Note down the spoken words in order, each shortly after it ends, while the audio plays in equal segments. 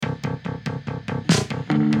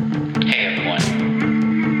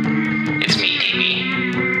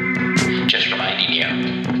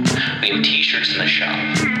t-shirts in the shop.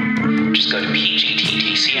 Just go to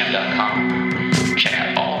pgttcm.com. Check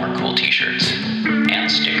out all of our cool t-shirts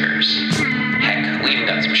and stickers. Heck, we even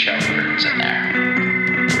got some shower curtains in there.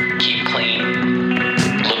 Keep clean,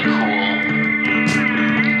 look cool,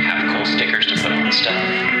 have cool stickers to put on stuff.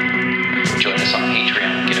 Join us on Patreon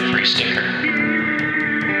and get a free sticker.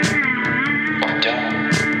 Or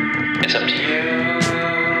don't. It's up to you.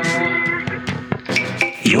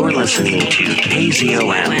 You're listening to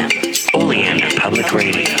KZOM, Oleander Public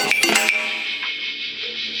Radio.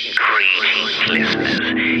 Greetings, listeners.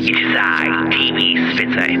 It is I, TV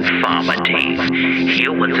Spitzer Informer Dave,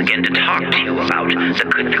 here once again to talk to you about the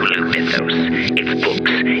Cthulhu mythos, its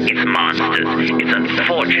books, its monsters, its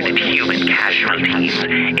unfortunate human casualties,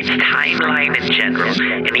 its timeline in general,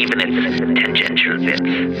 and even its tangential bits,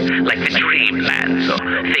 like the dreamlands or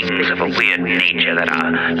things of a weird nature that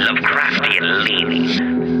are Lovecraftian leaning.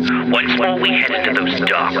 Once more we head into those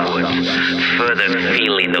dark woods, further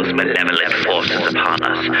feeling those malevolent forces upon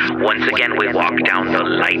us. Once again we walk down the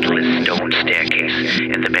lightless stone staircase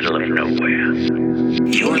in the middle of nowhere.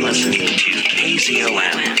 You're listening to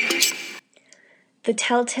KZOM. The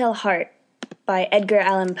Telltale Heart by Edgar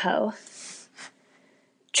Allan Poe.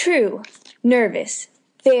 True, nervous,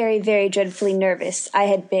 very, very dreadfully nervous I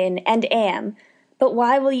had been and am, but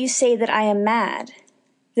why will you say that I am mad?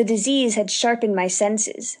 The disease had sharpened my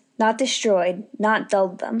senses, not destroyed, not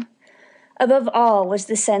dulled them. Above all was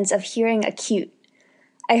the sense of hearing acute.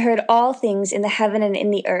 I heard all things in the heaven and in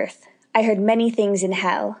the earth. I heard many things in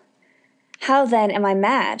hell. How then am I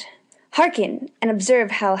mad? Hearken, and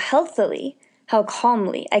observe how healthily, how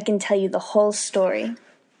calmly I can tell you the whole story.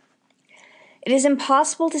 It is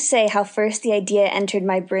impossible to say how first the idea entered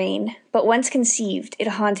my brain, but once conceived, it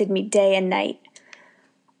haunted me day and night.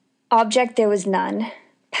 Object there was none.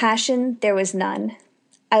 Passion there was none.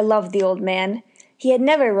 I loved the old man. He had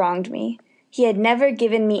never wronged me. He had never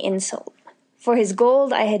given me insult. For his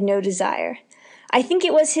gold I had no desire. I think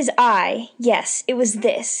it was his eye. Yes, it was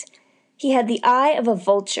this. He had the eye of a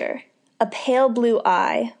vulture, a pale blue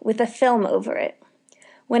eye with a film over it.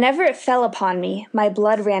 Whenever it fell upon me, my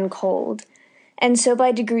blood ran cold. And so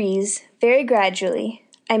by degrees, very gradually,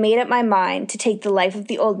 I made up my mind to take the life of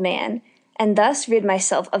the old man, and thus rid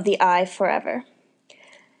myself of the eye forever.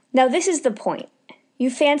 Now this is the point. You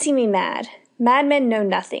fancy me mad. Madmen know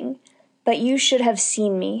nothing. But you should have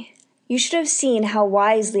seen me. You should have seen how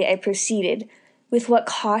wisely I proceeded, with what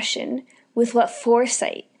caution, with what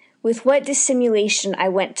foresight, with what dissimulation I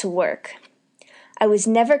went to work. I was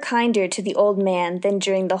never kinder to the old man than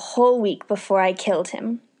during the whole week before I killed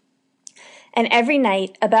him. And every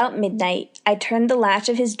night, about midnight, I turned the latch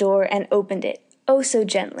of his door and opened it, oh so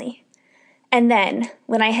gently. And then,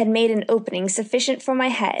 when I had made an opening sufficient for my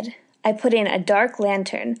head, I put in a dark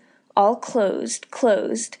lantern, all closed,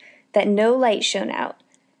 that no light shone out,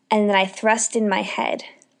 and then I thrust in my head.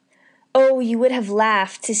 Oh, you would have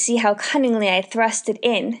laughed to see how cunningly I thrust it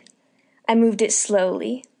in. I moved it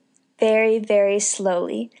slowly, very, very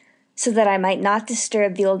slowly, so that I might not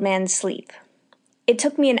disturb the old man's sleep. It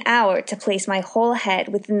took me an hour to place my whole head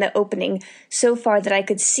within the opening so far that I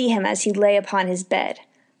could see him as he lay upon his bed.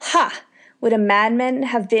 Ha! Would a madman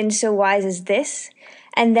have been so wise as this?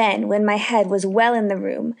 And then, when my head was well in the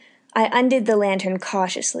room, I undid the lantern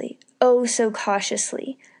cautiously, oh so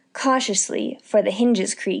cautiously, for the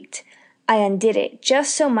hinges creaked. I undid it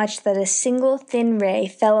just so much that a single thin ray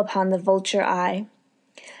fell upon the vulture eye.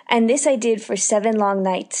 And this I did for 7 long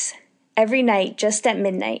nights, every night just at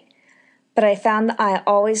midnight. But I found the eye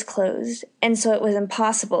always closed, and so it was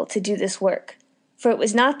impossible to do this work, for it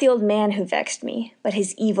was not the old man who vexed me, but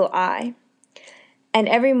his evil eye. And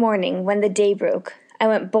every morning, when the day broke, I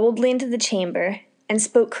went boldly into the chamber, and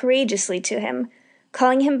spoke courageously to him,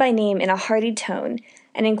 calling him by name in a hearty tone,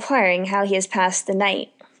 and inquiring how he has passed the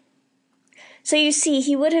night. So you see,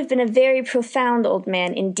 he would have been a very profound old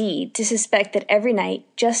man indeed to suspect that every night,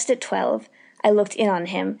 just at 12, I looked in on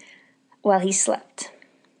him while he slept.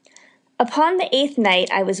 Upon the 8th night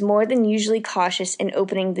I was more than usually cautious in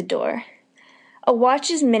opening the door. A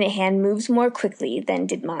watch's minute hand moves more quickly than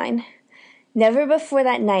did mine. Never before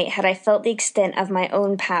that night had I felt the extent of my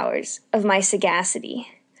own powers, of my sagacity.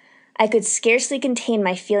 I could scarcely contain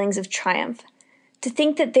my feelings of triumph. To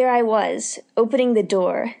think that there I was, opening the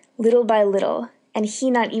door, little by little, and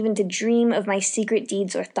he not even to dream of my secret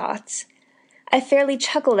deeds or thoughts. I fairly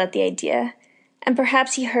chuckled at the idea, and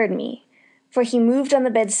perhaps he heard me, for he moved on the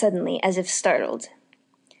bed suddenly as if startled.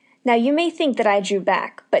 Now you may think that I drew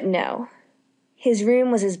back, but no. His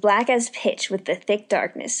room was as black as pitch with the thick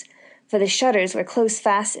darkness, for the shutters were close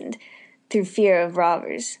fastened, through fear of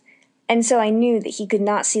robbers, and so I knew that he could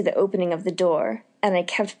not see the opening of the door, and I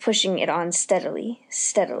kept pushing it on steadily,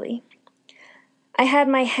 steadily. I had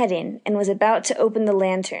my head in and was about to open the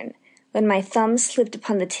lantern when my thumb slipped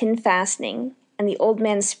upon the tin fastening, and the old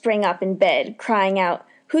man sprang up in bed, crying out,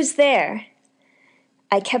 "Who's there?"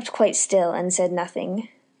 I kept quite still and said nothing.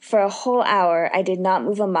 For a whole hour I did not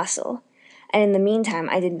move a muscle, and in the meantime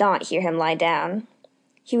I did not hear him lie down.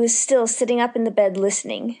 He was still sitting up in the bed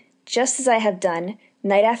listening, just as I have done,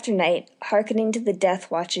 night after night, hearkening to the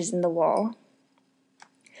death watches in the wall.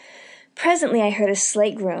 Presently I heard a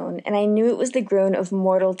slight groan, and I knew it was the groan of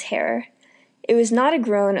mortal terror. It was not a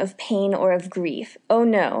groan of pain or of grief. Oh,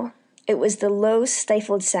 no. It was the low,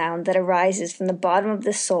 stifled sound that arises from the bottom of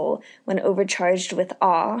the soul when overcharged with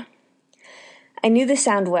awe. I knew the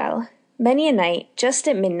sound well. Many a night, just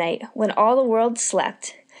at midnight, when all the world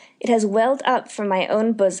slept, it has welled up from my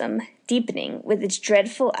own bosom, deepening, with its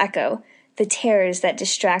dreadful echo, the terrors that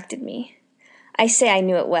distracted me. I say I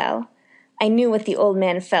knew it well. I knew what the old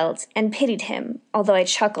man felt, and pitied him, although I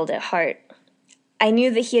chuckled at heart. I knew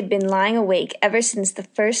that he had been lying awake ever since the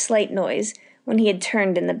first slight noise, when he had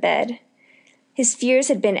turned in the bed. His fears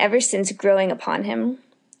had been ever since growing upon him.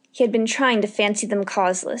 He had been trying to fancy them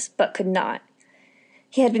causeless, but could not.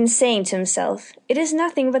 He had been saying to himself, "It is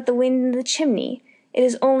nothing but the wind in the chimney. It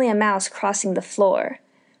is only a mouse crossing the floor."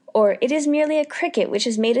 Or, "It is merely a cricket which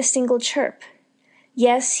has made a single chirp."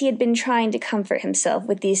 Yes, he had been trying to comfort himself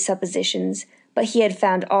with these suppositions, but he had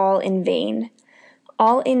found all in vain.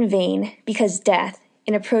 All in vain, because death,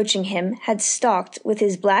 in approaching him, had stalked with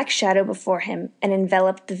his black shadow before him and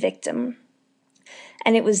enveloped the victim.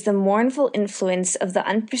 And it was the mournful influence of the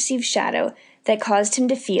unperceived shadow that caused him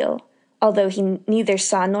to feel, although he neither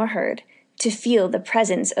saw nor heard, to feel the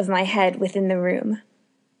presence of my head within the room.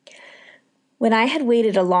 When I had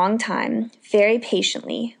waited a long time, very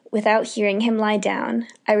patiently, without hearing him lie down,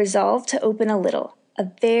 I resolved to open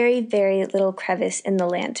a very, very little crevice in the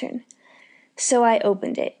lantern. So I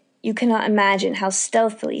opened it. You cannot imagine how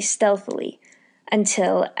stealthily,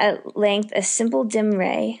 until at length a simple dim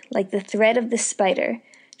ray, like the thread of the spider,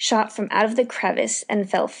 shot from out of the crevice and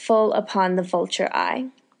fell full upon the vulture eye.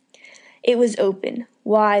 It was open,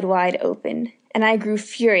 wide, wide open, and I grew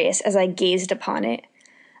furious as I gazed upon it.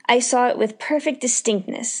 I saw it with perfect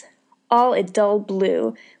distinctness, all a dull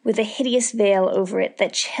blue, with a hideous veil over it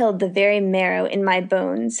that chilled the very marrow in my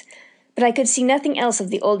bones, but I could see nothing else of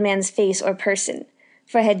the old man's face or person,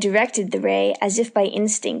 for I had directed the ray, as if by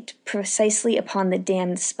instinct, precisely upon the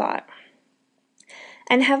damned spot.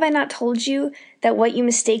 And have I not told you that what you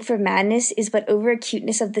mistake for madness is but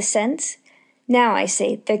over-acuteness of the sense? Now, I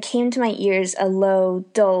say, there came to my ears a low,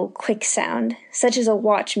 dull, quick sound, such as a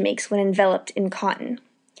watch makes when enveloped in cotton.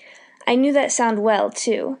 I knew that sound well,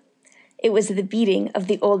 too. It was the beating of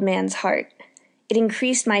the old man's heart. It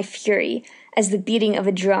increased my fury, as the beating of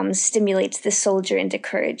a drum stimulates the soldier into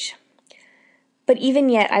courage. But even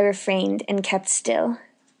yet I refrained and kept still.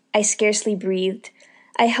 I scarcely breathed.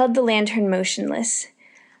 I held the lantern motionless.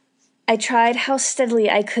 I tried how steadily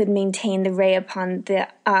I could maintain the ray upon the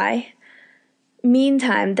eye.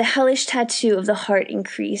 Meantime, the hellish tattoo of the heart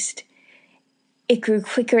increased. It grew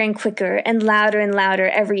quicker and louder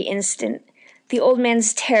every instant. The old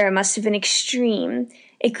man's terror must have been extreme.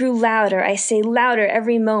 It grew louder, I say, louder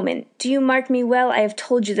every moment. Do you mark me well? I have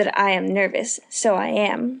told you that I am nervous. So I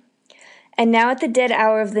am. And now at the dead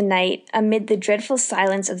hour of the night, amid the dreadful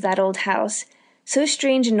silence of that old house, so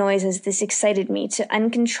strange a noise as this excited me to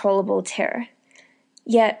uncontrollable terror.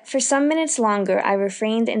 Yet, for some minutes longer, I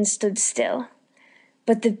refrained and stood still.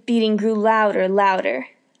 But the beating grew louder.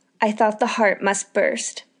 I thought the heart must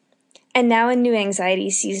burst. And now a new anxiety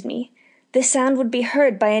seized me. The sound would be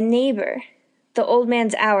heard by a neighbor. The old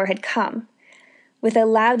man's hour had come. With a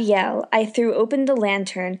loud yell, I threw open the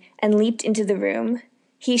lantern and leaped into the room.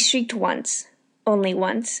 He shrieked once, only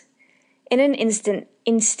once. In an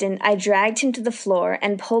instant, I dragged him to the floor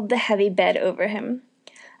and pulled the heavy bed over him.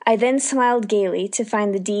 I then smiled gaily to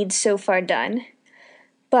find the deed so far done.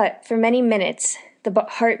 But for many minutes, the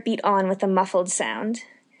heart beat on with a muffled sound.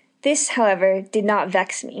 This, however, did not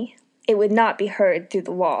vex me. It would not be heard through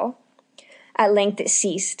the wall. At length it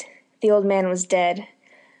ceased. The old man was dead.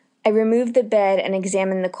 I removed the bed and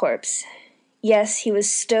examined the corpse. Yes, he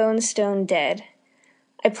was stone dead.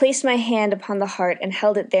 I placed my hand upon the heart and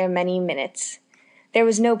held it there many minutes. There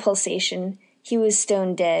was no pulsation. He was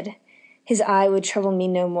stone dead. His eye would trouble me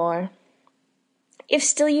no more. If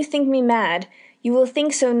still you think me mad, you will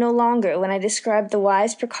think so no longer when I describe the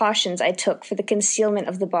wise precautions I took for the concealment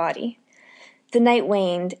of the body. The night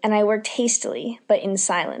waned, and I worked hastily, but in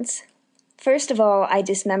silence. First of all, I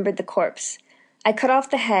dismembered the corpse. I cut off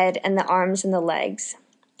the head and the arms and the legs.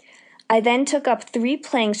 I then took up 3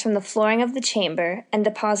 planks from the flooring of the chamber and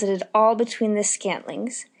deposited all between the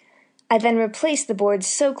scantlings. I then replaced the boards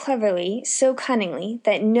so cleverly, so cunningly,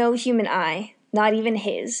 that no human eye, not even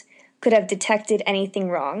his, could have detected anything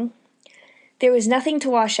wrong. There was nothing to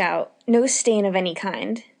wash out, no stain of any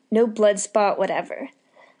kind, no blood spot whatever.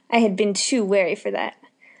 I had been too wary for that.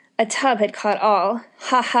 A tub had caught all.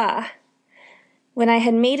 Ha ha! When I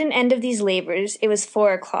had made an end of these labors, it was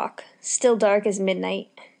 4 o'clock, still dark as midnight.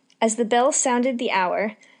 As the bell sounded the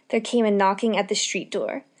hour, there came a knocking at the street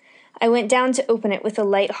door. I went down to open it with a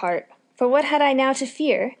light heart, for what had I now to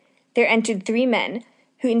fear? There entered 3 men,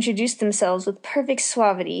 who introduced themselves with perfect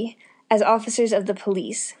suavity as officers of the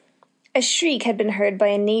police. A shriek had been heard by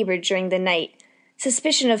a neighbor during the night.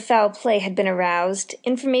 Suspicion of foul play had been aroused,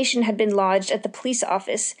 information had been lodged at the police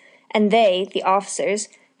office, and they, the officers,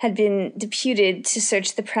 had been deputed to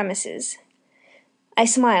search the premises. I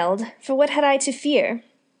smiled, for what had I to fear?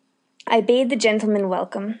 I bade the gentleman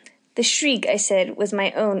welcome. The shriek, I said, was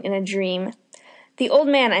my own in a dream. The old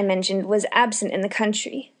man, I mentioned, was absent in the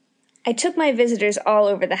country. I took my visitors all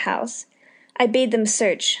over the house. I bade them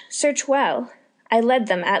search well. I led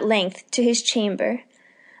them, at length, to his chamber.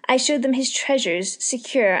 I showed them his treasures,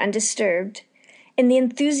 secure, undisturbed. In the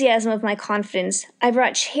enthusiasm of my confidence, I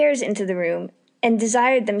brought chairs into the room, and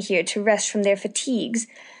desired them here to rest from their fatigues,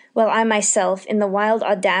 while I myself, in the wild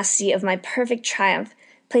audacity of my perfect triumph,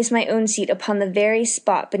 placed my own seat upon the very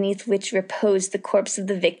spot beneath which reposed the corpse of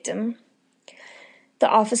the victim. The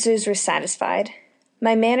officers were satisfied.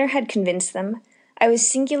 My manner had convinced them. I was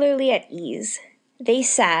singularly at ease. They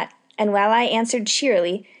sat, and while I answered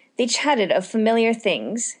cheerily, they chatted of familiar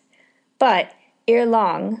things. But, ere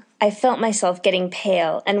long, I felt myself getting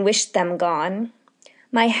pale and wished them gone.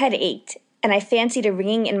 My head ached, and I fancied a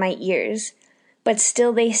ringing in my ears. But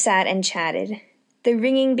still they sat and chatted. The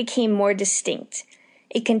ringing became more distinct.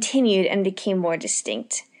 It continued and became more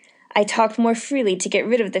distinct. I talked more freely to get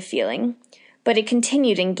rid of the feeling, but it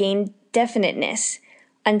continued and gained definiteness,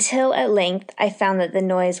 until at length I found that the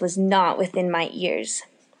noise was not within my ears.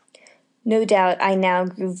 No doubt I now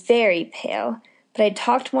grew very pale, but I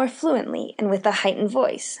talked more fluently and with a heightened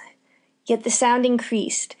voice. Yet the sound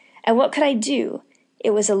increased, and what could I do? It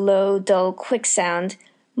was a low, dull, quick sound,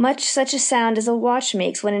 much such a sound as a watch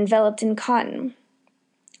makes when enveloped in cotton.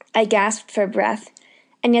 I gasped for breath,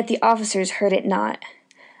 and yet the officers heard it not.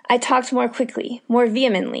 I talked more quickly, more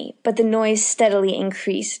vehemently, but the noise steadily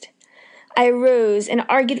increased. I arose and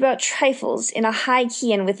argued about trifles in a high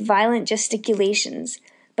key and with violent gesticulations,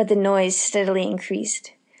 but the noise steadily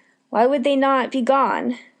increased. Why would they not be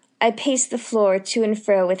gone? I paced the floor to and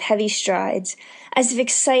fro with heavy strides, as if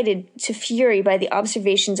excited to fury by the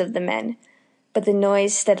observations of the men, but the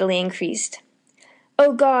noise steadily increased.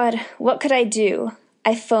 Oh God, what could I do?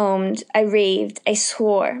 I foamed, I raved, I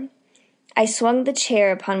swore. I swung the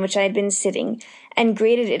chair upon which I had been sitting, and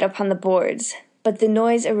grated it upon the boards, but the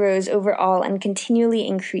noise arose over all and continually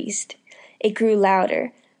increased. It grew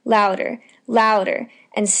louder, louder, louder,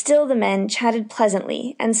 and still the men chatted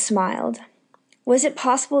pleasantly and smiled. Was it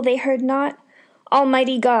possible they heard not?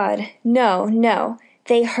 Almighty God! No, no!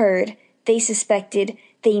 They heard, they suspected,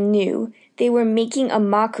 they knew. They were making a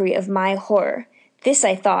mockery of my horror. This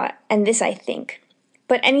I thought, and this I think.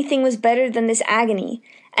 But anything was better than this agony.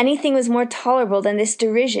 Anything was more tolerable than this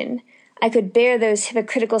derision. I could bear those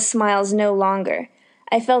hypocritical smiles no longer.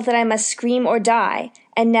 I felt that I must scream or die.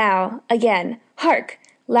 And now, again, hark!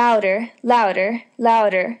 Louder, louder,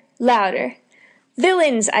 louder, louder.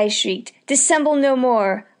 Villains, I shrieked, dissemble no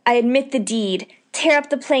more. I admit the deed. Tear up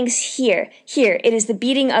the planks here. Here, it is the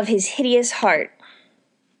beating of his hideous heart.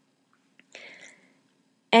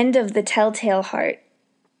 End of The Telltale Heart.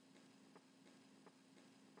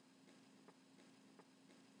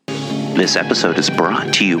 This episode is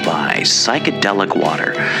brought to you by Psychedelic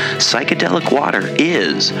Water. Psychedelic Water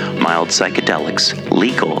is mild psychedelics,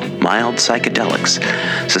 legal mild psychedelics,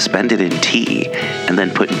 suspended in tea and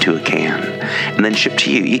then put into a can and then shipped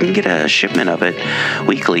to you. You can get a shipment of it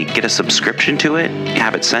weekly, get a subscription to it,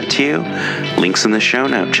 have it sent to you. Links in the show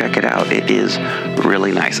note. Check it out. It is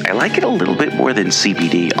really nice. I like it a little bit more than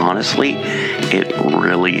CBD. Honestly, it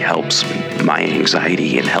really helps my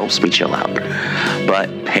anxiety. It helps me chill out. But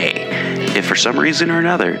hey, if for some reason or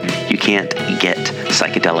another you can't get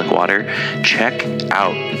psychedelic water, check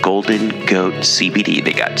out Golden Goat CBD.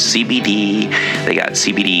 They got CBD, they got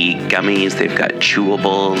CBD gummies, they've got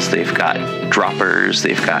chewables, they've got droppers,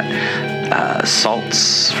 they've got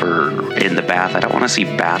salts for in the bath. I don't want to see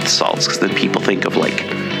bath salts because then people think of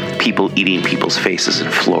like people eating people's faces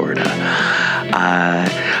in Florida.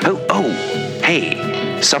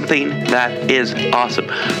 Hey, something that is awesome.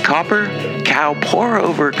 Copper Cow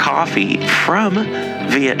pour-over coffee from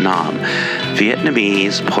Vietnam.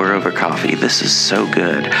 Vietnamese pour-over coffee. This is so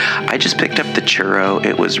good. I just picked up the churro.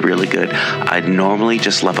 It was really good. I normally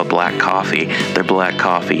just love a black coffee. Their black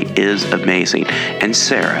coffee is amazing. And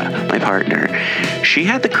Sarah, my partner, she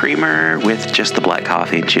had the creamer with just the black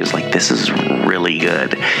coffee, and she was like, this is really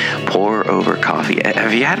good. Pour-over coffee.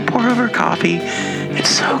 Have you had pour-over coffee? It's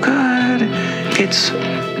so good. It's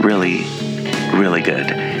really, really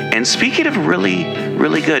good. And speaking of really,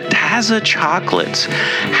 really good, Taza Chocolates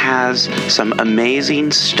has some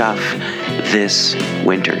amazing stuff this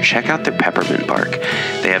winter. Check out their peppermint bark.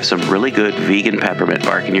 They have some really good vegan peppermint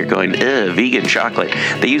bark, and you're going, vegan chocolate.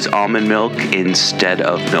 They use almond milk instead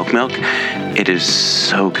of milk. It is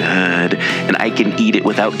so good, and I can eat it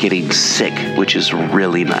without getting sick, which is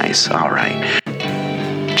really nice. All right.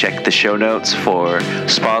 Check the show notes for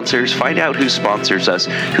sponsors. Find out who sponsors us,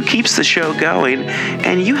 who keeps the show going,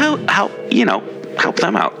 and you help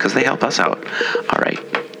them out because they help us out. All right.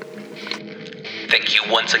 Thank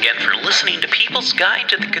you once again for listening to People's Guide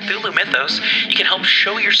to the Cthulhu Mythos. You can help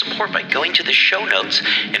show your support by going to the show notes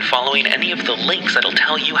and following any of the links that'll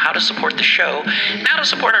tell you how to support the show and how to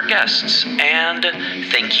support our guests. And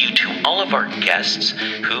thank you to all of our guests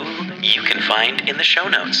who you can find in the show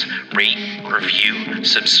notes. Rate, review,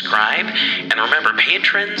 subscribe, and remember,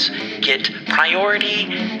 patrons get priority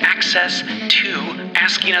access to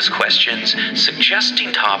asking us questions,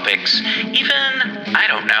 suggesting topics, even,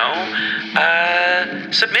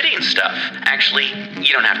 submitting stuff. Actually,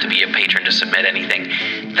 you don't have to be a patron to submit anything.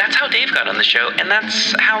 That's how Dave got on the show, and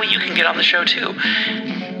that's how you can get on the show too.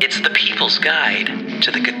 It's the People's Guide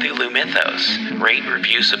to the Cthulhu Mythos. Rate,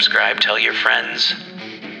 review, subscribe, tell your friends.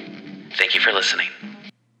 Thank you for listening.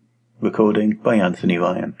 Recording by Anthony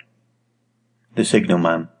Ryan. The Signal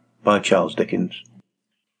Man by Charles Dickens.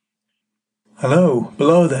 Hello,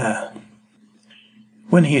 below there.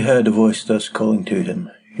 When he heard a voice thus calling to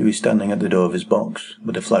him, he was standing at the door of his box,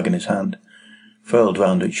 with a flag in his hand, furled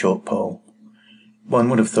round its short pole. One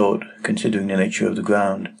would have thought, considering the nature of the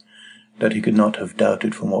ground, that he could not have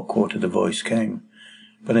doubted from what quarter the voice came,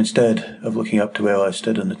 but instead of looking up to where I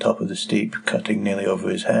stood on the top of the steep, cutting nearly over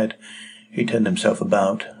his head, he turned himself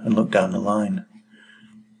about and looked down the line.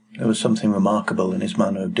 There was something remarkable in his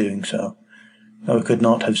manner of doing so, though I could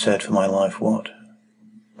not have said for my life what.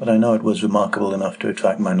 But I know it was remarkable enough to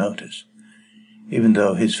attract my notice, even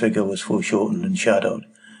though his figure was foreshortened and shadowed,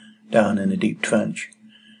 down in a deep trench,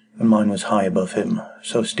 and mine was high above him,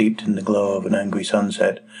 so steeped in the glow of an angry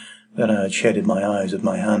sunset that I had shaded my eyes with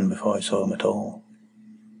my hand before I saw him at all.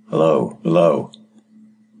 Hello, below!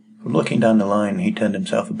 From looking down the line, he turned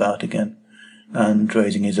himself about again, and,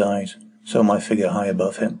 raising his eyes, saw my figure high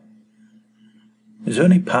above him. Is there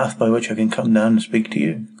any path by which I can come down and speak to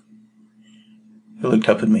you? He looked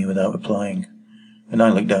up at me without replying, and I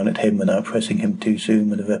looked down at him without pressing him too soon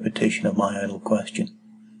with a repetition of my idle question.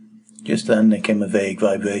 Just then there came a vague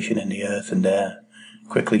vibration in the earth and air,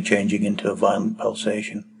 quickly changing into a violent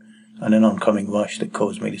pulsation, and an oncoming rush that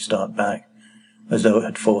caused me to start back, as though it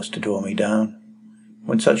had forced to draw me down.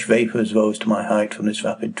 When such vapour as rose to my height from this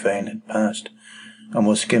rapid train had passed, and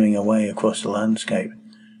was skimming away across the landscape,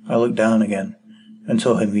 I looked down again, and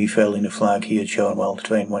saw him refurling the flag he had shown while the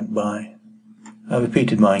train went by. I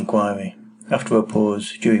repeated my inquiry. After a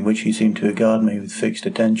pause, during which he seemed to regard me with fixed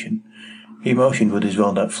attention, he motioned with his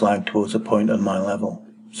rolled-up flag towards a point on my level,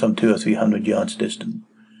 some 200 or 300 yards distant.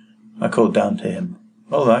 I called down to him,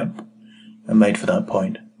 "All right," and made for that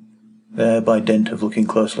point. There, by dint of looking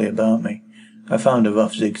closely about me, I found a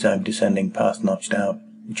rough zigzag descending path notched out,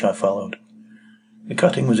 which I followed. The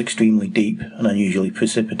cutting was extremely deep and unusually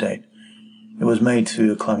precipitate. It was made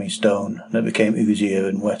through a clammy stone that became oozier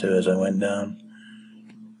and wetter as I went down.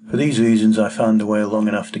 For these reasons I found the way long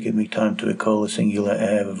enough to give me time to recall the singular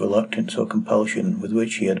air of reluctance or compulsion with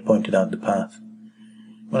which he had pointed out the path.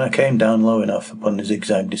 When I came down low enough upon the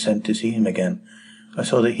zigzag descent to see him again, I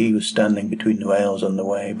saw that he was standing between the rails on the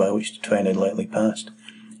way by which the train had lately passed,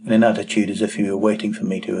 in an attitude as if he were waiting for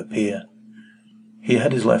me to appear. He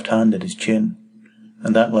had his left hand at his chin,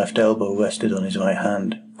 and that left elbow rested on his right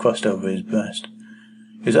hand, crossed over his breast.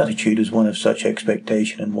 His attitude was one of such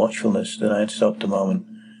expectation and watchfulness that I had stopped a moment,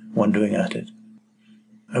 wondering at it.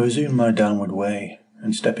 I resumed my downward way,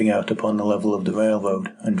 and stepping out upon the level of the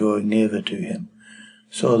railroad and drawing nearer to him,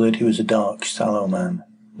 saw that he was a dark, sallow man,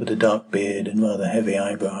 with a dark beard and rather heavy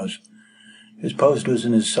eyebrows. His post was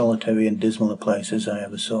in as solitary and dismal a place as I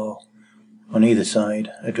ever saw. On either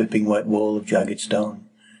side, a dripping wet wall of jagged stone,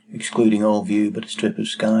 excluding all view but a strip of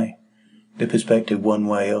sky. The perspective one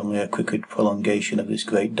way only a crooked prolongation of this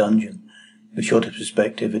great dungeon, the shorter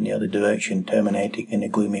perspective in the other direction terminating in a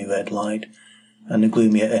gloomy red light, and a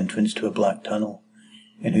gloomier entrance to a black tunnel,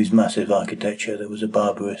 in whose massive architecture there was a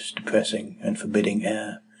barbarous, depressing, and forbidding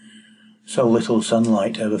air. So little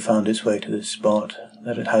sunlight ever found its way to this spot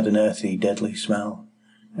that it had an earthy, deadly smell,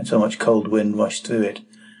 and so much cold wind rushed through it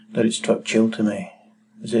that it struck chill to me,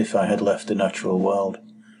 as if I had left the natural world.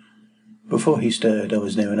 Before he stirred, I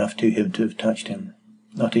was near enough to him to have touched him.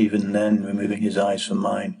 Not even then, removing his eyes from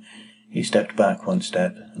mine, he stepped back one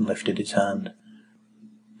step and lifted his hand.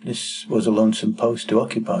 This was a lonesome post to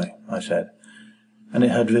occupy, I said, and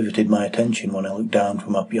it had riveted my attention when I looked down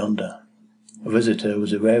from up yonder. A visitor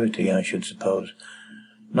was a rarity, I should suppose.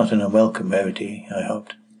 Not an unwelcome rarity, I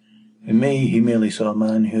hoped. In me he merely saw a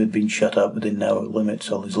man who had been shut up within narrow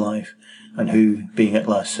limits all his life, and who, being at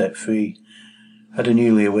last set free, had a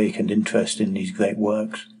newly awakened interest in these great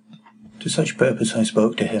works. To such purpose I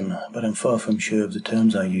spoke to him, but am far from sure of the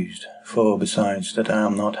terms I used, for, besides that I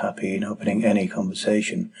am not happy in opening any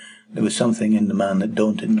conversation, there was something in the man that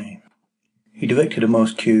daunted me. He directed a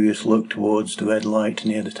most curious look towards the red light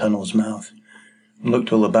near the tunnel's mouth, and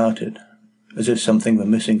looked all about it, as if something were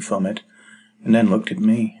missing from it, and then looked at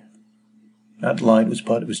me. That light was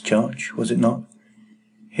part of his charge, was it not?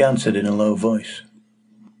 He answered in a low voice,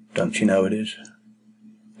 "Don't you know it is?"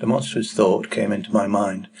 The monstrous thought came into my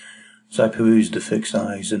mind, as I perused the fixed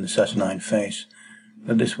eyes and the saturnine face,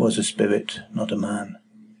 that this was a spirit, not a man.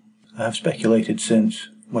 I have speculated since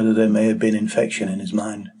whether there may have been infection in his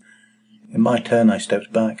mind. In my turn I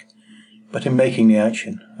stepped back, but in making the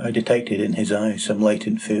action I detected in his eyes some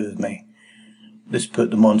latent fear of me. This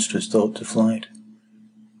put the monstrous thought to flight.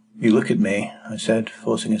 "You look at me," I said,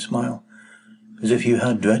 forcing a smile, "as if you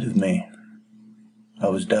had dread of me." "I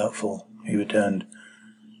was doubtful," he returned,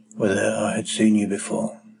 "whether I had seen you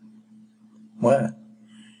before." "Where?"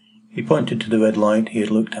 He pointed to the red light he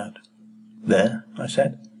had looked at. "There," I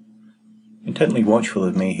said. Intently watchful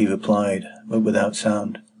of me, he replied, but without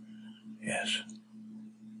sound, "Yes."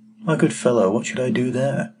 "My good fellow, what should I do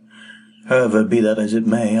there? However, be that as it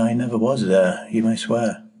may, I never was there, you may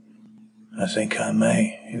swear." "I think I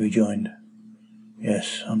may," he rejoined.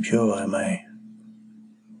 "Yes, I'm sure I may."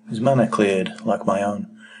 His manner cleared, like my own.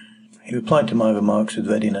 He replied to my remarks with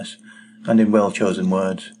readiness, and in well-chosen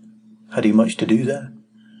words. Had he much to do there?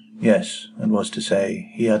 Yes, and was to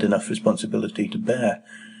say, he had enough responsibility to bear,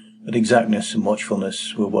 but exactness and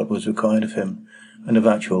watchfulness were what was required of him, and of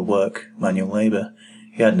actual work, manual labour,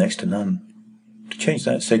 he had next to none. To change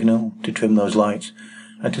that signal, to trim those lights,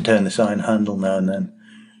 and to turn this iron handle now and then,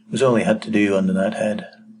 was all he had to do under that head.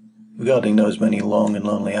 Regarding those many long and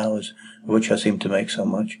lonely hours, of which I seemed to make so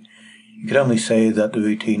much, you could only say that the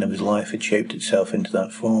routine of his life had shaped itself into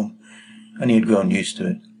that form, and he had grown used to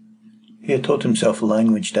it. He had taught himself a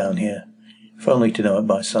language down here, if only to know it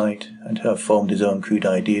by sight, and to have formed his own crude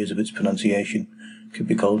ideas of its pronunciation could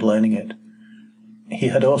be called learning it. He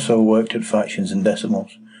had also worked at fractions and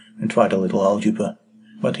decimals, and tried a little algebra,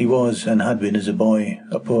 but he was, and had been as a boy,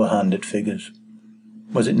 a poor hand at figures.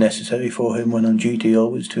 Was it necessary for him when on duty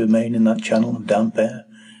always to remain in that channel of damp air,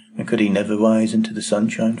 and could he never rise into the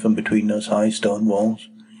sunshine from between those high stone walls?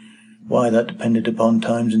 Why, that depended upon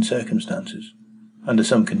times and circumstances. Under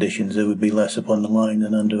some conditions there would be less upon the line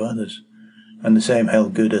than under others, and the same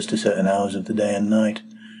held good as to certain hours of the day and night.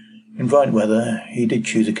 In bright weather he did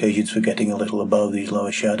choose occasions for getting a little above these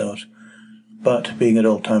lower shadows, but, being at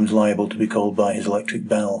all times liable to be called by his electric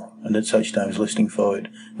bell, and at such times listening for it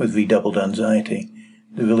with redoubled anxiety,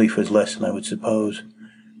 the relief was less than I would suppose.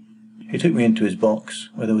 He took me into his box,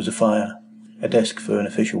 where there was a fire, a desk for an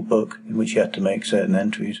official book in which he had to make certain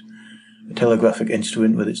entries, a telegraphic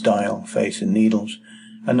instrument with its dial, face, and needles,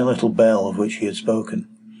 and a little bell of which he had spoken.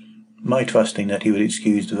 My trusting that he would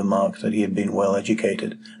excuse the remark that he had been well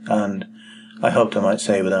educated, and, I hoped I might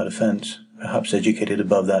say without offence, perhaps educated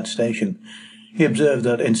above that station, he observed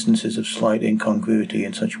that instances of slight incongruity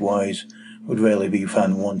in such wise would rarely be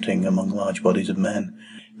found wanting among large bodies of men,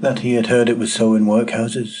 that he had heard it was so in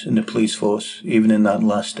workhouses, in the police force, even in that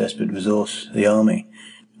last desperate resource, the army,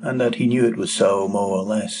 and that he knew it was so, more or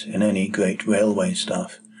less, in any great railway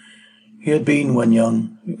staff. He had been, when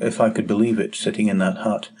young, if I could believe it, sitting in that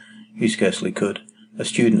hut, he scarcely could, a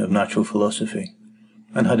student of natural philosophy,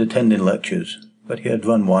 and had attended lectures, but he had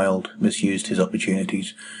run wild, misused his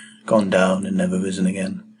opportunities, gone down and never risen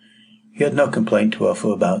again. He had no complaint to offer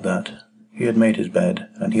about that. He had made his bed,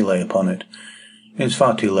 and he lay upon it. It is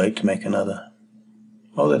far too late to make another.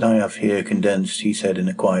 All that I have here condensed he said in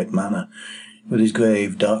a quiet manner, with his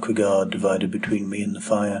grave, dark regard divided between me and the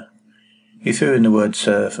fire. He threw in the word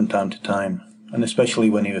 "sir" from time to time, and especially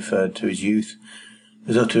when he referred to his youth,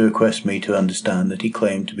 as though to request me to understand that he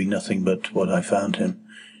claimed to be nothing but what I found him.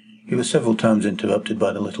 He was several times interrupted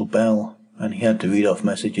by the little bell, and he had to read off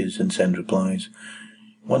messages and send replies.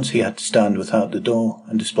 Once he had to stand without the door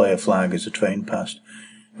and display a flag as a train passed,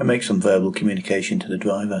 and make some verbal communication to the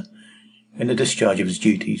driver. In the discharge of his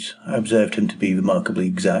duties, I observed him to be remarkably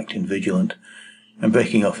exact and vigilant, and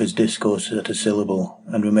breaking off his discourse at a syllable,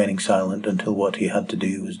 and remaining silent until what he had to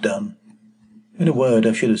do was done. In a word,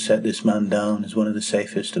 I should have set this man down as one of the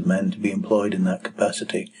safest of men to be employed in that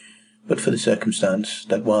capacity, but for the circumstance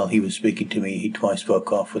that while he was speaking to me he twice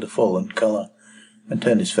broke off with a fallen colour, and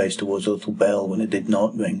turned his face towards the little bell when it did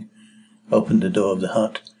not ring, opened the door of the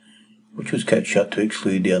hut, which was kept shut to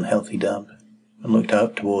exclude the unhealthy damp, and looked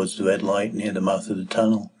out towards the red light near the mouth of the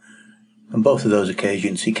tunnel. On both of those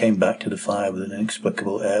occasions he came back to the fire with an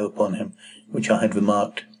inexplicable air upon him, which I had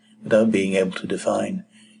remarked, without being able to define,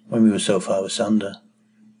 when we were so far asunder.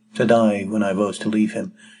 Said I, when I rose to leave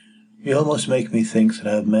him, "You almost make me think that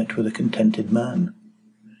I have met with a contented man."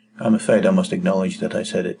 I am afraid I must acknowledge that I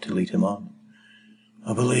said it to lead him on.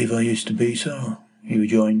 "I believe I used to be so," he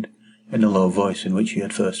rejoined, in the low voice in which he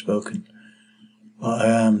had first spoken. "But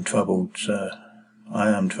I am troubled, sir. I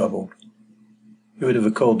am troubled." He would have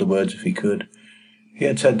recalled the words if he could. He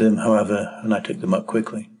had said them, however, and I took them up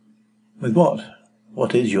quickly. "With what?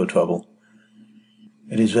 What is your trouble?"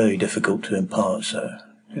 "It is very difficult to impart, sir.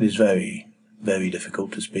 It is very, very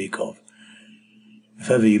difficult to speak of.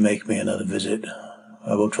 If ever you make me another visit,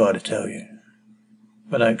 I will try to tell you."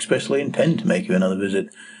 "But I expressly intend to make you another visit.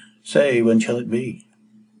 Say, when shall it be?"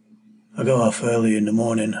 "I go off early in the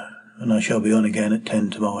morning, and I shall be on again at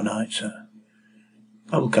 10 tomorrow night, sir."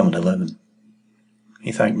 "I will come at 11.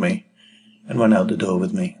 He thanked me, and went out the door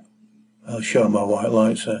with me. "I'll show my white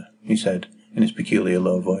light, sir," he said, in his peculiar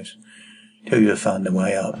low voice, "till you have found the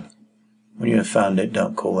way up. When you have found it,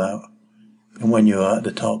 don't call out. And when you are at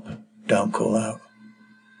the top, don't call out."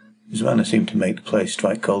 His manner seemed to make the place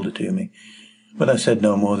strike colder to me, but I said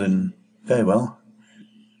no more than, "Very well.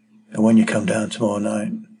 And when you come down tomorrow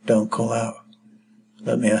night, don't call out.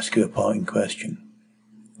 Let me ask you a parting question.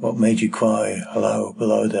 What made you cry, 'Hello,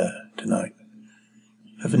 below there,' tonight?"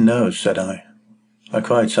 "Heaven knows," said I. "I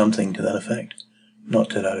cried something to that effect." "Not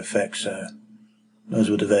to that effect, sir. Those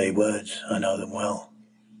were the very words. I know them well."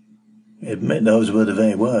 "Admit those were the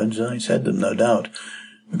very words. I said them, no doubt,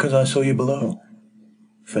 because I saw you below."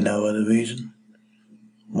 "For no other reason?"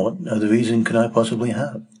 "What other reason could I possibly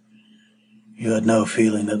have?" "You had no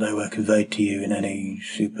feeling that they were conveyed to you in any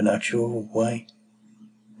supernatural way?"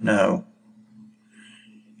 "No."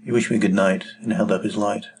 He wished me good night, and held up his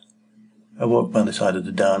light. I walked by the side of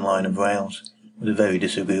the down line of rails, with a very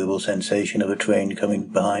disagreeable sensation of a train coming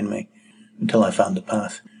behind me, until I found the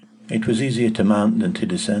path. It was easier to mount than to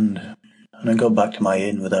descend, and I got back to my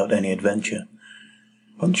inn without any adventure.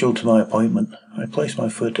 Punctual to my appointment, I placed my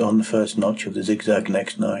foot on the first notch of the zigzag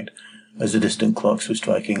next night, as the distant clocks were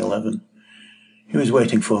striking 11. He was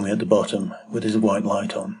waiting for me at the bottom, with his white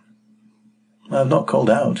light on. "I have not called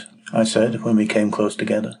out," I said, when we came close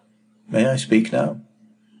together. "May I speak now?"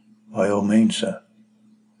 "By all means, sir."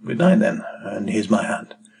 "Good night, then, and here's my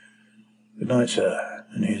hand." "Good night, sir,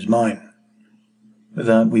 and here's mine." With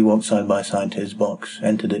that, we walked side by side to his box,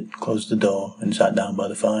 entered it, closed the door, and sat down by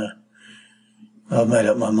the fire. "I've made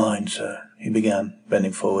up my mind, sir," he began,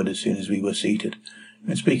 bending forward as soon as we were seated,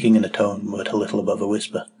 and speaking in a tone but a little above a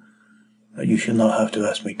whisper, "that you shall not have to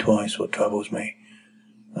ask me twice what troubles me.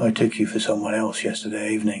 I took you for someone else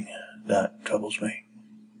yesterday evening. That troubles me."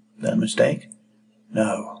 "That mistake?"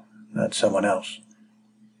 "No, that's someone else."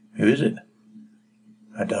 "Who is it?"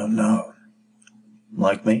 "I don't know."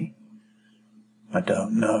 "Like me?" "I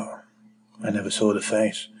don't know. I never saw the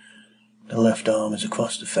face. The left arm is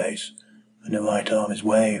across the face, and the right arm is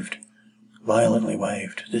waved, violently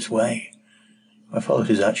waved, this way." I followed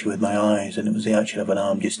his action with my eyes, and it was the action of an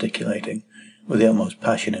arm gesticulating, with the utmost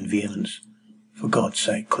passion and vehemence. "For God's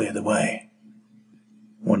sake, clear the way."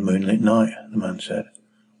 "One moonlit night," the man said,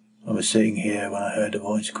 "I was sitting here when I heard a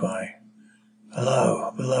voice cry,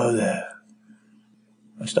 'Hello, below there.'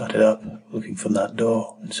 I started up, looking from that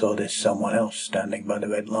door, and saw this someone else standing by the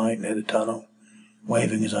red light near the tunnel,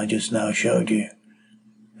 waving as I just now showed you.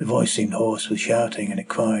 The voice seemed hoarse with shouting, and it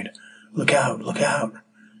cried, 'Look out, look out!'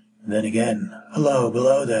 And then again, 'Hello,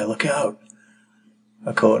 below there, look out!'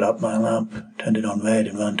 I caught up my lamp, turned it on red,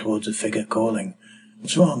 and ran towards the figure, calling,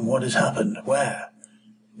 'What's wrong? What has happened? Where?'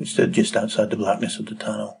 It stood just outside the blackness of the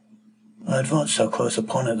tunnel. I advanced so close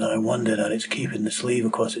upon it that I wondered at its keeping the sleeve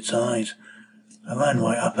across its eyes. I ran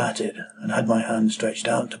right up at it, and had my hand stretched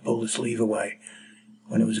out to pull the sleeve away,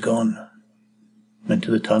 when it was gone." "Into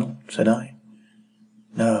the tunnel?" said I.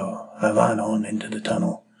 "No, I ran on into the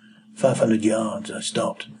tunnel. 500 yards, I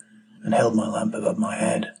stopped, and held my lamp above my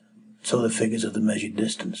head, saw the figures of the measured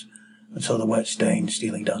distance, and saw the wet stains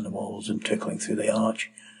stealing down the walls and trickling through the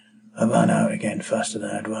arch. I ran out again faster than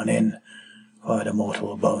I'd run in, for I had a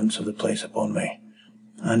mortal abhorrence of the place upon me.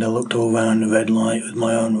 And I looked all round the red light with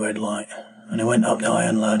my own red light, and I went up the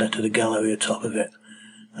iron ladder to the gallery atop of it,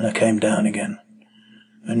 and I came down again,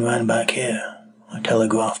 and ran back here. I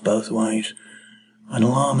telegraphed both ways. An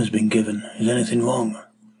alarm has been given. Is anything wrong?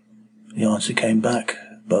 The answer came back,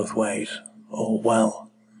 both ways. All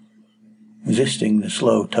well. Resisting the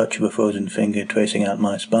slow touch of a frozen finger tracing out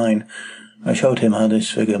my spine, I showed him how this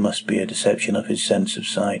figure must be a deception of his sense of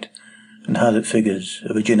sight, and how that figures,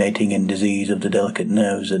 originating in disease of the delicate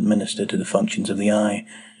nerves that minister to the functions of the eye,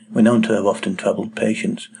 were known to have often troubled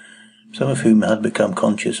patients, some of whom had become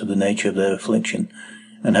conscious of the nature of their affliction,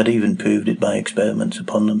 and had even proved it by experiments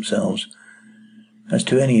upon themselves. As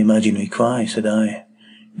to any imaginary cry, said I,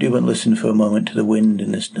 do but listen for a moment to the wind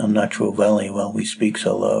in this unnatural valley while we speak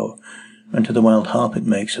so low, and to the wild harp it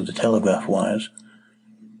makes of the telegraph wires.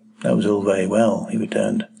 That was all very well, he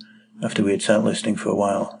returned, after we had sat listening for a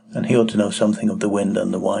while, and he ought to know something of the wind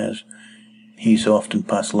and the wires. He so often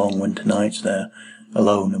passed long winter nights there,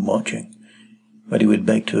 alone and watching. But he would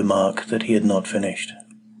beg to remark that he had not finished.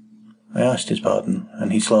 I asked his pardon,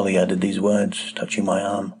 and he slowly added these words, touching my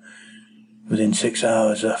arm. Within 6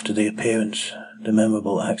 hours after the appearance, the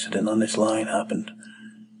memorable accident on this line happened,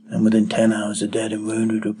 and within 10 hours the dead and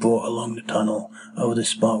wounded were brought along the tunnel over the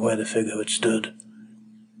spot where the figure had stood.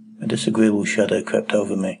 A disagreeable shudder crept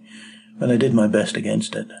over me, but I did my best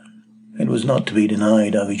against it. It was not to be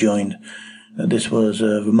denied, I rejoined, that this was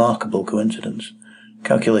a remarkable coincidence,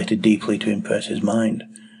 calculated deeply to impress his mind,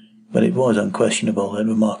 but it was unquestionable that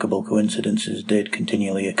remarkable coincidences did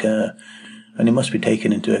continually occur, and it must be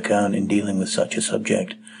taken into account in dealing with such a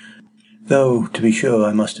subject. Though, to be sure,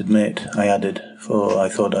 I must admit, I added, for I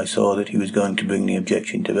thought I saw that he was going to bring the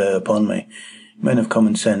objection to bear upon me, men of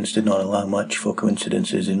common sense did not allow much for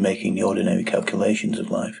coincidences in making the ordinary calculations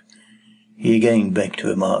of life. He again begged to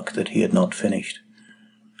remark that he had not finished.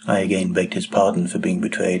 I again begged his pardon for being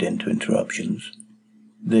betrayed into interruptions.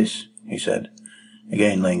 This, he said,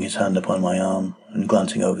 again laying his hand upon my arm and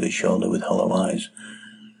glancing over his shoulder with hollow eyes,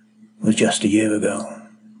 was just a year ago.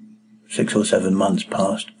 6 or 7 months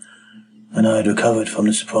passed, and I had recovered from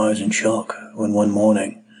the surprise and shock when one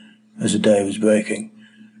morning, as the day was breaking,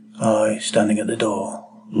 I, standing at the door,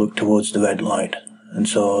 looked towards the red light and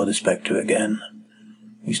saw the spectre again.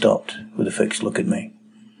 He stopped with a fixed look at me.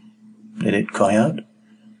 Did it cry out?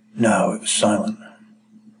 No, it was silent.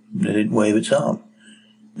 Did it wave its arm?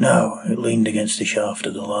 No, it leaned against the shaft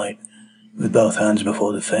of the light, with both hands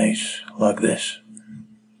before the face, like this.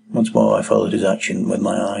 Once more I followed his action with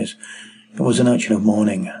my eyes. It was an action of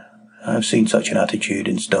mourning. I have seen such an attitude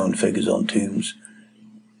in stone figures on tombs.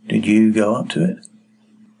 Did you go up to it?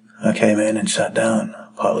 I came in and sat down,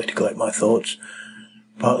 partly to collect my thoughts,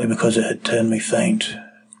 partly because it had turned me faint.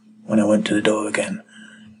 When I went to the door again,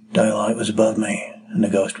 daylight was above me, and the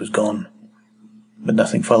ghost was gone. But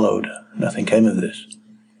nothing followed, nothing came of this.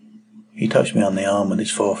 He touched me on the arm with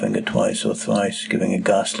his forefinger twice or thrice, giving a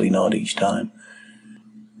ghastly nod each time.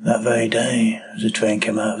 That very day, as the train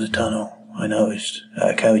came out of the tunnel, I noticed,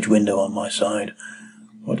 at a carriage window on my side,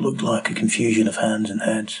 what looked like a confusion of hands and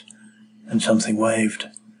heads, and something waved.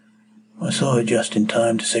 I saw it just in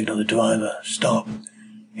time to signal the driver, stop.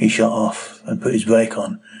 He shut off and put his brake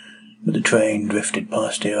on, but the train drifted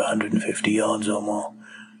past here 150 yards or more.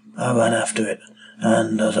 I ran after it,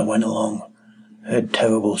 and, as I went along, heard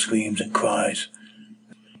terrible screams and cries.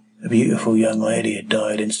 A beautiful young lady had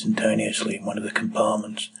died instantaneously in one of the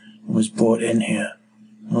compartments, and was brought in here,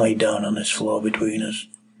 and laid down on this floor between us.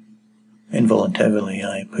 Involuntarily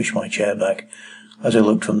I pushed my chair back, as I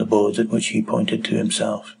looked from the boards at which he pointed to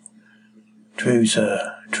himself. True,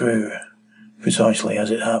 sir, true. Precisely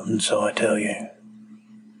as it happened, so I tell you.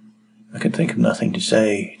 I could think of nothing to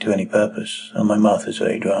say to any purpose, and my mouth was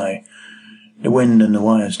very dry. The wind and the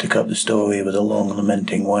wires took up the story with a long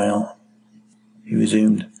lamenting wail. He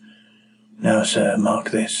resumed, Now, sir,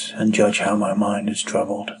 mark this, and judge how my mind is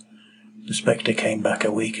troubled. The spectre came back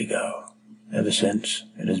a week ago. Ever since,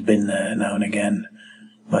 it has been there now and again,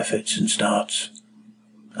 by fits and starts.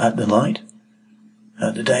 At the light?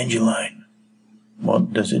 At the danger line.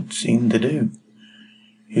 What does it seem to do?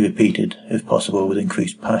 He repeated, if possible with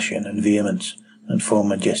increased passion and vehemence, and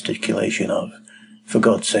former gesticulation of, For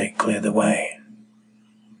God's sake, clear the way.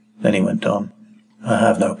 Then he went on, I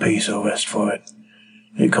have no peace or rest for it.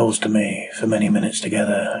 It calls to me, for many minutes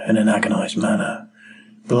together, in an agonized manner.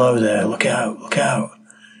 Below there, look out, look out.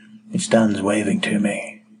 It stands waving to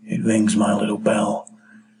me. "It rings my little bell."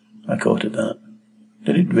 I caught at that.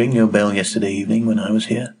 "Did it ring your bell yesterday evening when I was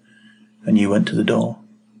here? And you went to the door?"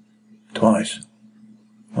 "Twice."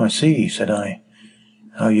 "I see," said I,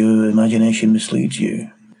 "how your imagination misleads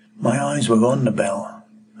you. My eyes were on the bell,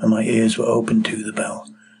 and my ears were open to the bell,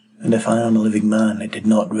 and if I am a living man, it did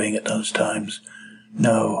not ring at those times.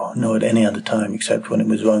 No, nor at any other time except when it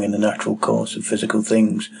was rung in the natural course of physical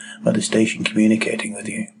things by the station communicating with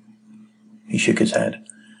you." He shook his head.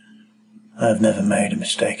 "I have never made a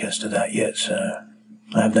mistake as to that yet, sir.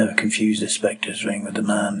 I have never confused the spectre's ring with the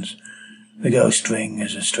man's. The ghost ring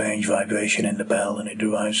is a strange vibration in the bell, and it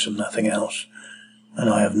derives from nothing else, and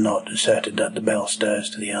I have not asserted that the bell stirs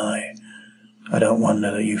to the eye. I don't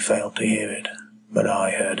wonder that you failed to hear it, but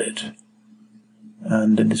I heard it."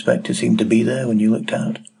 "And did the spectre seem to be there when you looked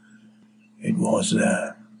out?" "It was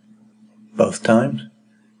there." "Both times?"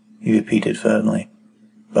 He repeated firmly.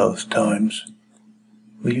 "Both times."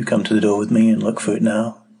 "Will you come to the door with me and look for it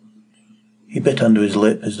now?" He bit under his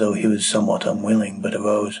lip as though he was somewhat unwilling, but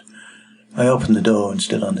arose. I opened the door and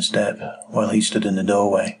stood on the step, while he stood in the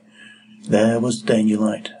doorway. There was the danger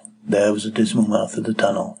light. There was the dismal mouth of the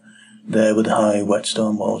tunnel. There were the high, wet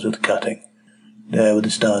stone walls of the cutting. There were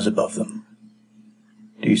the stars above them.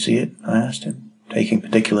 "Do you see it?" I asked him, taking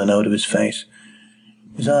particular note of his face.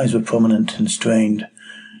 His eyes were prominent and strained,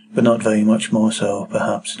 but not very much more so,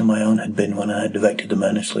 perhaps, than my own had been when I had directed them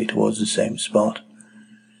earnestly towards the same spot.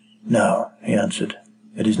 "No," he answered,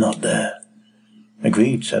 "it is not there."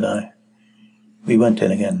 "Agreed," said I. We went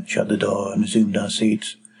in again, shut the door, and resumed our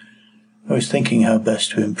seats. I was thinking how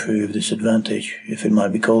best to improve this advantage, if it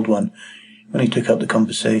might be called one, when he took up the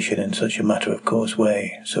conversation in such a matter-of-course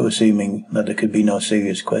way, so assuming that there could be no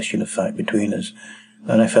serious question of fact between us,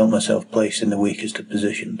 that I felt myself placed in the weakest of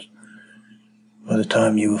positions. "By the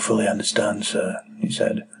time you will fully understand, sir," he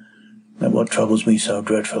said, "that what troubles me so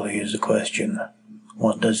dreadfully is the question,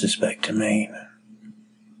 what does the spectre mean?"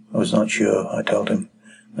 I was not sure, I told him,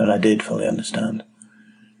 that I did fully understand.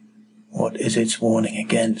 "What is its warning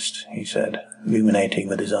against?" he said, ruminating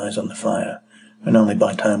with his eyes on the fire, and only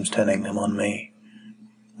by times turning them on me.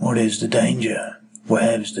 "What is the danger?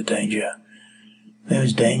 Where is the danger? There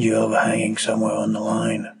is danger overhanging somewhere on the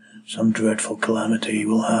line. Some dreadful calamity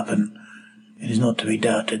will happen. It is not to be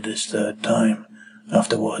doubted this third time,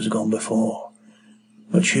 after what has gone before.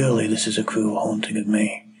 But surely this is a cruel haunting of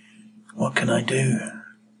me. What can I do?"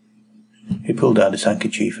 He pulled out his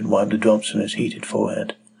handkerchief and wiped the drops from his heated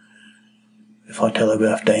forehead. "If I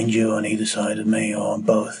telegraph danger on either side of me, or on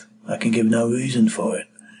both, I can give no reason for it,"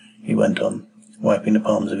 he went on, wiping the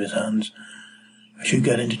palms of his hands. "I should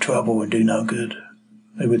get into trouble and do no good.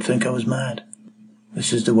 They would think I was mad.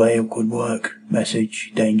 This is the way it would work.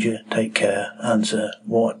 Message, danger, take care. Answer,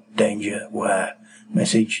 what, danger, where?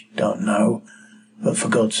 Message, don't know. But for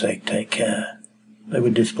God's sake, take care. They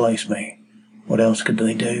would displace me. What else could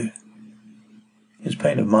they do?" His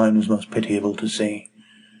pain of mind was most pitiable to see.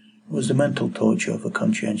 It was the mental torture of a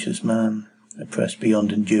conscientious man, oppressed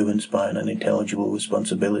beyond endurance by an unintelligible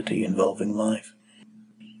responsibility involving life.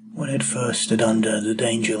 "When it first stood under the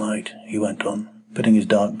danger light," he went on, putting his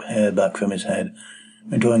dark hair back from his head,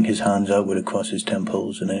 and drawing his hands outward across his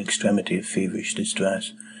temples in an extremity of feverish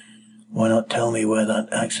distress, "why not tell me where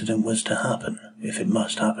that accident was to happen, if it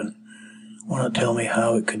must happen? Why not tell me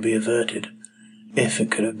how it could be averted, if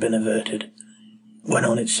it could have been averted? When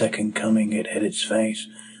on its second coming it hit its face,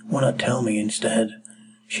 why not tell me instead,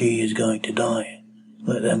 'She is going to die.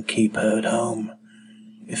 Let them keep her at home'?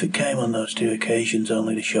 If it came on those two occasions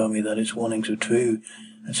only to show me that its warnings were true,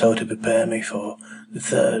 and so to prepare me for the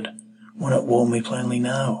third, why not warn me plainly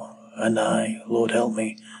now? And I, Lord help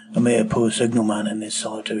me, a mere poor signalman in this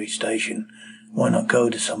solitary station, why not go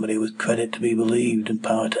to somebody with credit to be believed and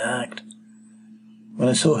power to act?" When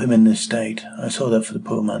I saw him in this state, I saw that for the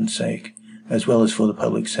poor man's sake, as well as for the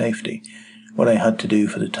public safety, what I had to do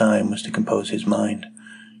for the time was to compose his mind.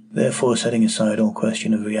 Therefore, setting aside all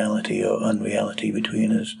question of reality or unreality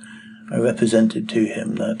between us, I represented to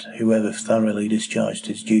him that whoever thoroughly discharged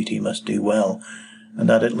his duty must do well, and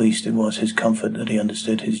that at least it was his comfort that he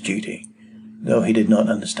understood his duty, though he did not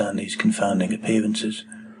understand these confounding appearances.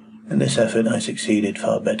 In this effort I succeeded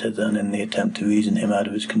far better than in the attempt to reason him out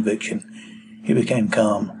of his conviction. He became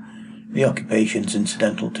calm. The occupations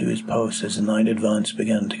incidental to his post as the night advanced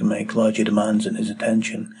began to make larger demands on his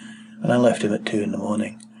attention, and I left him at 2 in the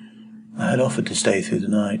morning. I had offered to stay through the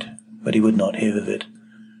night, but he would not hear of it.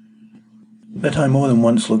 That I more than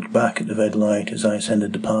once looked back at the red light as I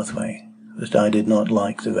ascended the pathway, that I did not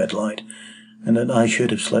like the red light, and that I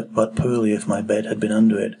should have slept but poorly if my bed had been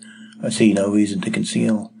under it, I see no reason to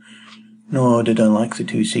conceal. Nor did I like the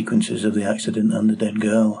two sequences of the accident and the dead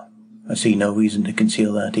girl. I see no reason to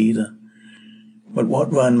conceal that either. But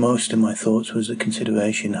what ran most in my thoughts was the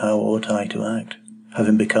consideration how ought I to act,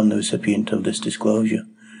 having become the recipient of this disclosure.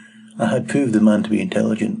 I had proved the man to be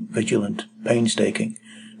intelligent, vigilant, painstaking,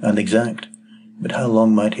 and exact, but how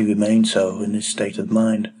long might he remain so in this state of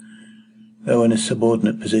mind? Though in a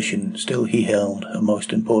subordinate position, still he held a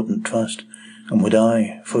most important trust, and would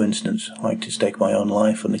I, for instance, like to stake my own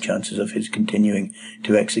life on the chances of his continuing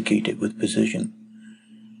to execute it with precision?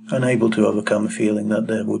 Unable to overcome a feeling that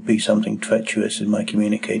there would be something treacherous in my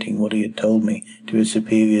communicating what he had told me to his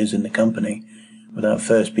superiors in the company, without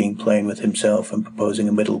first being plain with himself and proposing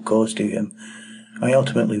a middle course to him, I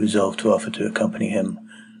ultimately resolved to offer to accompany him,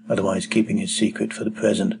 otherwise keeping his secret for the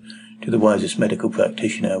present, to the wisest medical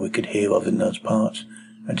practitioner we could hear of in those parts,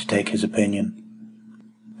 and to take his opinion.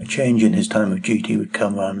 A change in his time of duty would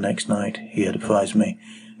come round next night, he had apprised me,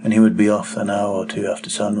 and he would be off an hour or two after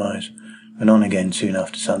sunrise, and on again soon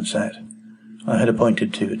after sunset. I had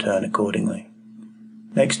appointed to return accordingly.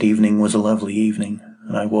 Next evening was a lovely evening,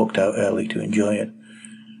 and I walked out early to enjoy it.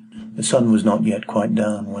 The sun was not yet quite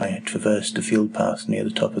down when I had traversed the field path near the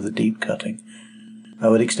top of the deep cutting. I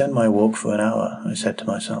would extend my walk for an hour, I said to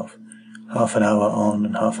myself, half an hour on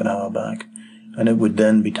and half an hour back, and it would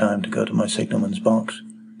then be time to go to my signalman's box.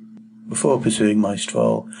 Before pursuing my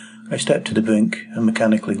stroll, I stepped to the brink and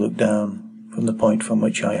mechanically looked down from the point from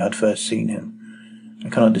which I had first seen him. I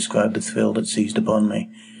cannot describe the thrill that seized upon me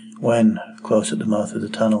when, close at the mouth of the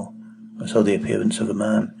tunnel, I saw the appearance of a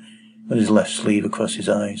man, with his left sleeve across his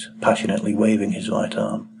eyes, passionately waving his right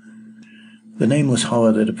arm. The nameless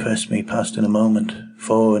horror that oppressed me passed in a moment,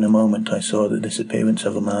 for in a moment I saw that this appearance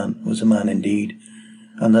of a man was a man indeed,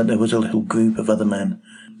 and that there was a little group of other men,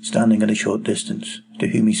 standing at a short distance, to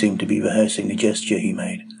whom he seemed to be rehearsing the gesture he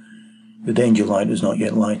made. The danger light was not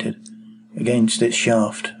yet lighted. Against its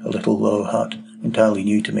shaft, a little low hut, entirely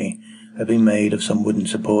new to me, had been made of some wooden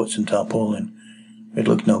supports and tarpaulin. It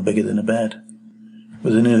looked no bigger than a bed.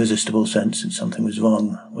 With an irresistible sense that something was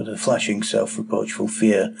wrong, with a flashing self-reproachful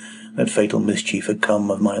fear that fatal mischief had come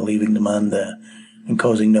of my leaving the man there, and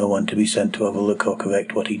causing no one to be sent to overlook or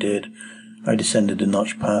correct what he did, I descended the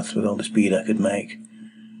notched path with all the speed I could make.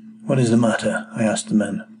 "What is the matter?" I asked the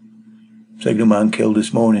men. "Signalman killed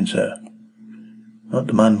this morning, sir." "Not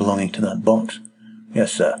the man belonging to that box?"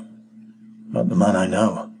 "Yes, sir." "Not the man I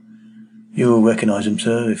know." "You will recognize him,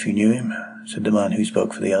 sir, if you knew him," said the man who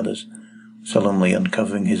spoke for the others, solemnly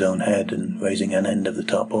uncovering his own head and raising an end of the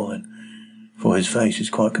tarpaulin, for his face is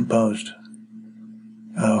quite composed.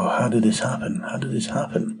 "Oh, how did this happen? How did this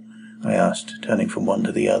happen?" I asked, turning from one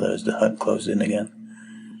to the other as the hut closed in again.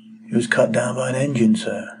 "He was cut down by an engine,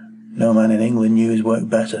 sir. No man in England knew his work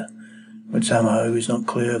better, but somehow he was not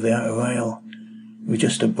clear of the outer rail. It was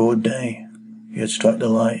just at broad day. He had struck the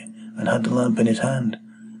light and had the lamp in his hand.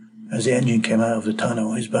 As the engine came out of the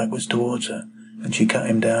tunnel, his back was towards her, and she cut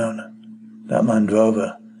him down. That man drove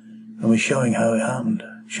her, and was showing how it happened.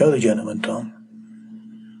 Show the gentleman, Tom."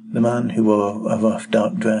 The man, who wore a rough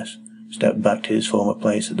dark dress, stepped back to his former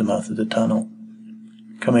place at the mouth of the tunnel.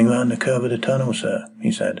 "Coming round the curve of the tunnel, sir,"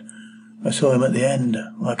 he said. "I saw him at the end,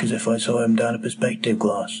 like as if I saw him down a perspective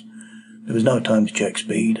glass. There was no time to check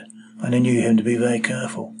speed, and I knew him to be very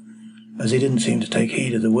careful. As he didn't seem to take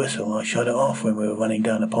heed of the whistle, I shut it off when we were running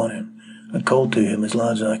down upon him, and called to him as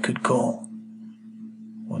loud as I could call."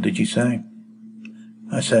 "What did you say?"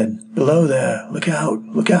 "I said, 'Below there! Look out!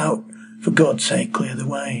 Look out! For God's sake, clear the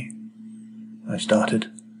way!'" I started.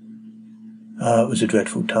 It was a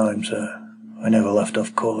dreadful time, sir. I never left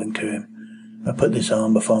off calling to him. I put this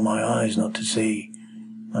arm before my eyes not to see,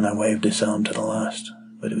 and I waved this arm to the last,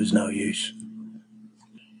 but it was no use.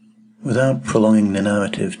 Without prolonging the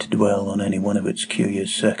narrative to dwell on any one of its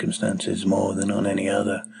curious circumstances more than on any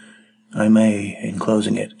other, I may, in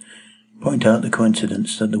closing it, point out the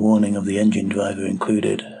coincidence that the warning of the engine driver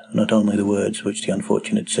included not only the words which the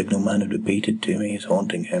unfortunate signalman had repeated to me as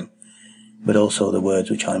haunting him, but also the words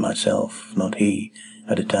which I myself, not he,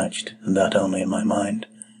 had attached, and that only in my mind,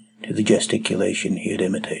 to the gesticulation he had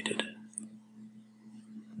imitated.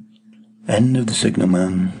 End of The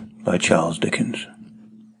Signalman by Charles Dickens.